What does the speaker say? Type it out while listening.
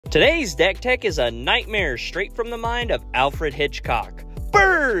Today's deck tech is a nightmare straight from the mind of Alfred Hitchcock.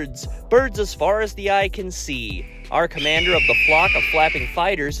 Birds! Birds as far as the eye can see. Our commander of the flock of flapping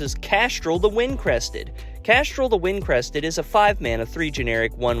fighters is Kastral the Windcrested. Kastral the Windcrested is a 5-mana, 3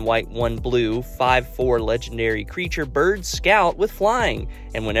 generic, 1 white, 1 blue, 5/4 legendary creature bird scout with flying,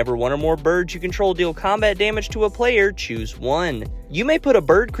 and whenever one or more birds you control deal combat damage to a player, choose one. You may put a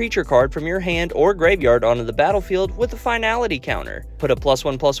bird creature card from your hand or graveyard onto the battlefield with a finality counter. Put a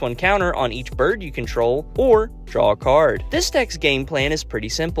 +1/+1 counter on each bird you control, or draw a card. This deck's game plan is pretty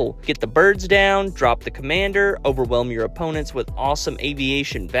simple. Get the birds down, drop the commander, overwhelm your opponents with awesome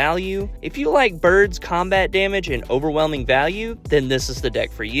aviation value. If you like birds, combat damage, and overwhelming value, then this is the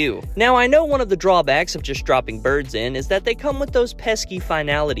deck for you. Now, I know one of the drawbacks of just dropping birds in is that they come with those pesky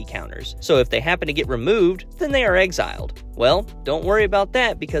finality counters, so if they happen to get removed, then they are exiled. Well, don't worry about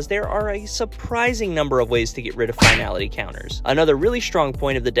that because there are a surprising number of ways to get rid of finality counters. Another really strong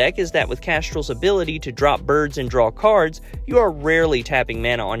point of the deck is that with Kastral's ability to drop birds and draw cards, you are rarely tapping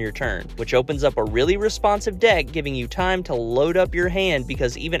mana on your turn, which opens up a really responsive deck, giving you time to load up your hand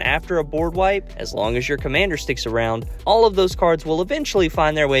because even after a board wipe, as long as your commander sticks around, all of those cards will eventually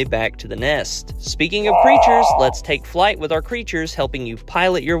find their way back to the nest. Speaking of creatures, let's take flight with our creatures helping you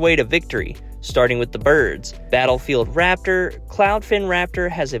pilot your way to victory. Starting with the birds. Battlefield Raptor. Cloudfin Raptor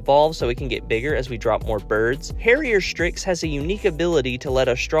has evolved so it can get bigger as we drop more birds. Harrier Strix has a unique ability to let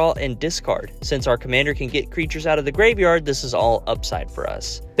us draw and discard. Since our commander can get creatures out of the graveyard, this is all upside for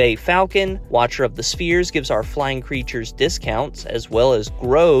us. Bay Falcon, Watcher of the Spheres, gives our flying creatures discounts as well as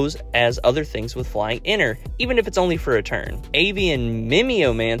grows as other things with flying enter, even if it's only for a turn. Avian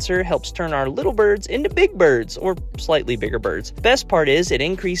Mimeomancer helps turn our little birds into big birds, or slightly bigger birds. Best part is it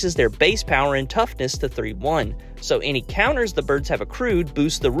increases their base power and toughness to 3/1, so any counters the birds have accrued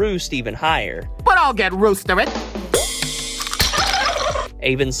boost the Roost even higher. But I'll get Rooster it.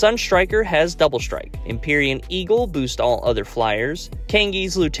 Aven Sunstriker has Double Strike. Empyrean Eagle boost all other flyers.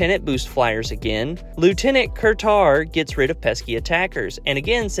 Kangi's Lieutenant boost flyers again. Lieutenant Kurtar gets rid of pesky attackers, and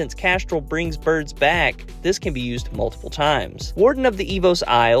again, since Kastral brings birds back, this can be used multiple times. Warden of the Evos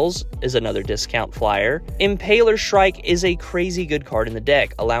Isles is another discount flyer. Impaler Shrike is a crazy good card in the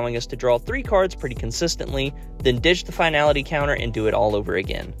deck, allowing us to draw 3 cards pretty consistently, then ditch the finality counter and do it all over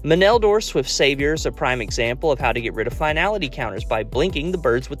again. Meneldor Swift Savior is a prime example of how to get rid of finality counters by blinking the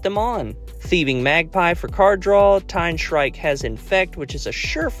birds with them on. Thieving Magpie for card draw. Tine Shrike has Infect, which is a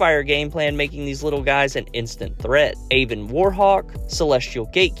surefire game plan, making these little guys an instant threat. Aven Warhawk. Celestial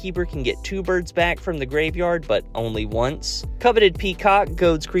Gatekeeper can get 2 birds back from the graveyard, but only once. Coveted Peacock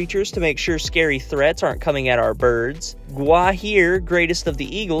goads creatures to make sure scary threats aren't coming at our birds. Gwahir, Greatest of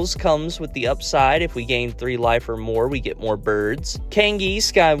the Eagles, comes with the upside. If we gain 3 life or more, we get more birds. Kangi,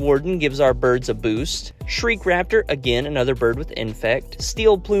 Sky Warden, gives our birds a boost. Shriek Raptor, again another bird with Infect.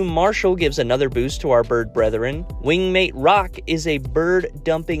 Steel Plume Marshal gives another boost to our bird brethren. Wingmate Rock is a bird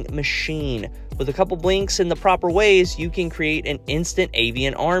dumping machine. With a couple blinks in the proper ways, you can create an instant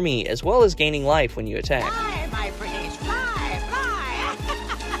avian army, as well as gaining life when you attack. Fly, my pretties, fly, fly.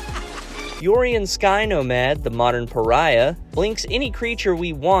 Yorion Sky Nomad, the modern pariah, blinks any creature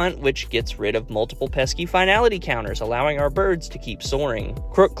we want, which gets rid of multiple pesky finality counters, allowing our birds to keep soaring.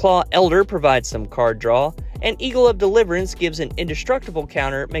 Crookclaw Elder provides some card draw, and Eagle of Deliverance gives an indestructible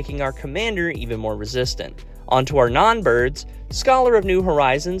counter, making our commander even more resistant. Onto our non-birds, Scholar of New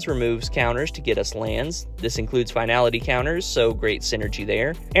Horizons removes counters to get us lands. This includes finality counters, so great synergy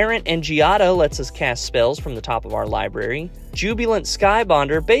there. Errant and Giada lets us cast spells from the top of our library. Jubilant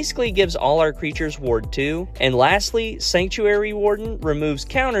Skybonder basically gives all our creatures Ward 2. And lastly, Sanctuary Warden removes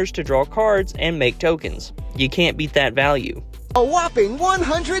counters to draw cards and make tokens. You can't beat that value. A whopping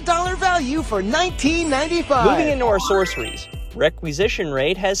 $100 value for $19.95. Moving into our sorceries. Requisition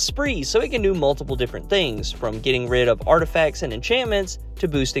Raid has Spree, so it can do multiple different things, from getting rid of artifacts and enchantments to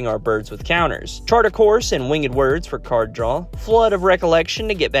boosting our birds with counters. Chart a Course and Winged Words for card draw. Flood of Recollection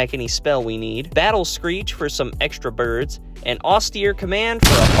to get back any spell we need. Battle Screech for some extra birds. And Austere Command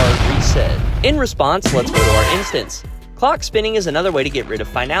for a hard reset. In response, let's go to our instance. Clock Spinning is another way to get rid of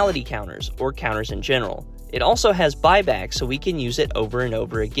finality counters, or counters in general. It also has buyback, so we can use it over and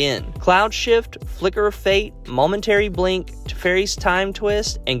over again. Cloud Shift, Flicker of Fate, Momentary Blink, Teferi's Time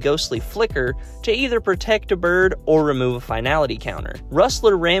Twist, and Ghostly Flicker to either protect a bird or remove a finality counter.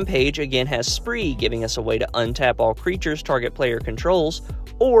 Rustler Rampage again has Spree, giving us a way to untap all creatures target player controls,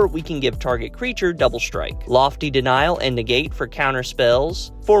 or we can give target creature double strike. Lofty Denial and Negate for counter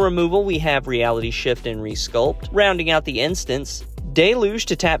spells. For removal, we have Reality Shift and Resculpt. Rounding out the instance, Deluge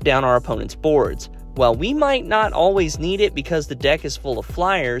to tap down our opponent's boards. While we might not always need it because the deck is full of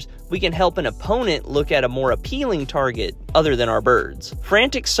flyers, we can help an opponent look at a more appealing target other than our birds.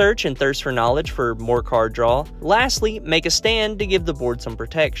 Frantic search and thirst for knowledge for more card draw. Lastly, make a stand to give the board some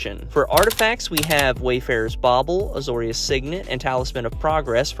protection. For artifacts, we have Wayfarer's Bauble, Azorius Signet, and Talisman of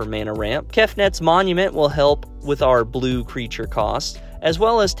Progress for mana ramp. Kefnet's Monument will help with our blue creature cost, as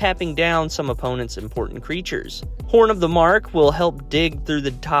well as tapping down some opponent's important creatures. Horn of the Mark will help dig through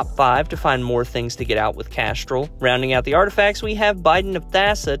the top 5 to find more things to get out with Kastral. Rounding out the artifacts, we have Biden of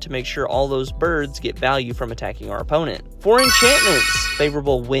Thassa to make sure all those birds get value from attacking our opponent. For enchantments,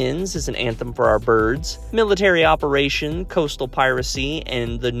 Favorable Winds is an anthem for our birds. Military Operation, Coastal Piracy,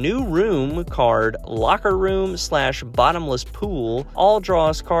 and the new room card, Locker Room / Bottomless Pool, all draw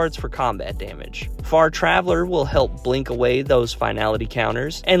us cards for combat damage. Far Traveler will help blink away those finality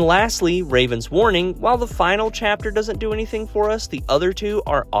counters. And lastly, Raven's Warning. While the final chapter doesn't do anything for us, the other 2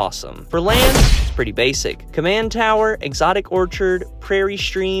 are awesome. For lands, it's pretty basic. Command Tower, Exotic Orchard, Prairie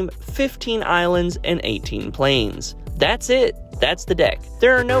Stream, 15 islands, and 18 plains. That's it. That's the deck.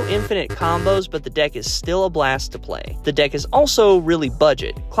 There are no infinite combos, but the deck is still a blast to play. The deck is also really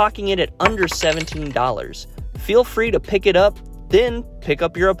budget, clocking it at under $17. Feel free to pick it up, then pick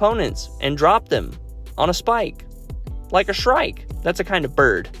up your opponents and drop them on a spike. Like a shrike. That's a kind of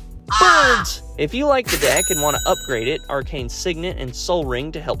bird. Birds! If you like the deck and want to upgrade it, Arcane Signet and Soul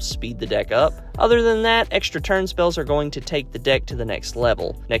Ring to help speed the deck up. Other than that, extra turn spells are going to take the deck to the next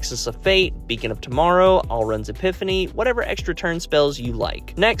level. Nexus of Fate, Beacon of Tomorrow, Alrund's Epiphany, whatever extra turn spells you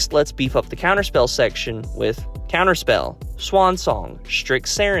like. Next, let's beef up the counterspell section with Counterspell, Swan Song, Strict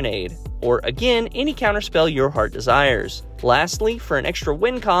Serenade, or again, any counterspell your heart desires. Lastly, for an extra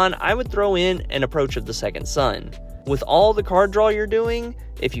win con, I would throw in an Approach of the Second Sun. With all the card draw you're doing,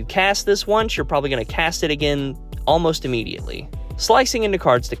 if you cast this once, you're probably going to cast it again almost immediately. Slicing into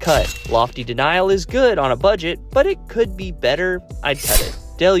cards to cut. Lofty Denial is good on a budget, but it could be better. I'd cut it.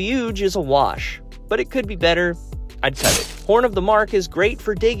 Deluge is a wash, but it could be better. I'd cut it. Horn of the Mark is great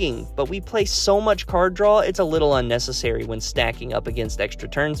for digging, but we play so much card draw, it's a little unnecessary when stacking up against extra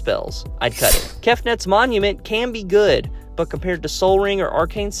turn spells. I'd cut it. Kefnet's Monument can be good, but compared to Soul Ring or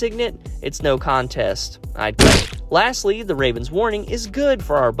Arcane Signet, it's no contest. I'd cut it. Lastly, the Raven's Warning is good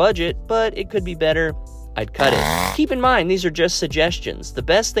for our budget, but it could be better. I'd cut it. Keep in mind, these are just suggestions. The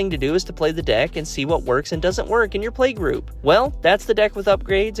best thing to do is to play the deck and see what works and doesn't work in your play group. Well, that's the deck with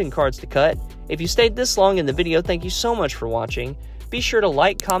upgrades and cards to cut. If you stayed this long in the video, thank you so much for watching. Be sure to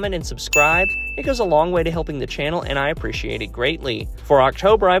like, comment, and subscribe. It goes a long way to helping the channel, and I appreciate it greatly. For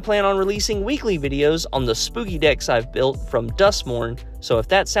October, I plan on releasing weekly videos on the spooky decks I've built from Duskmourn, so if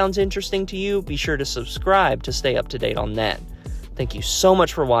that sounds interesting to you, be sure to subscribe to stay up to date on that. Thank you so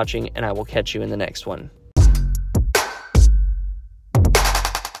much for watching, and I will catch you in the next one.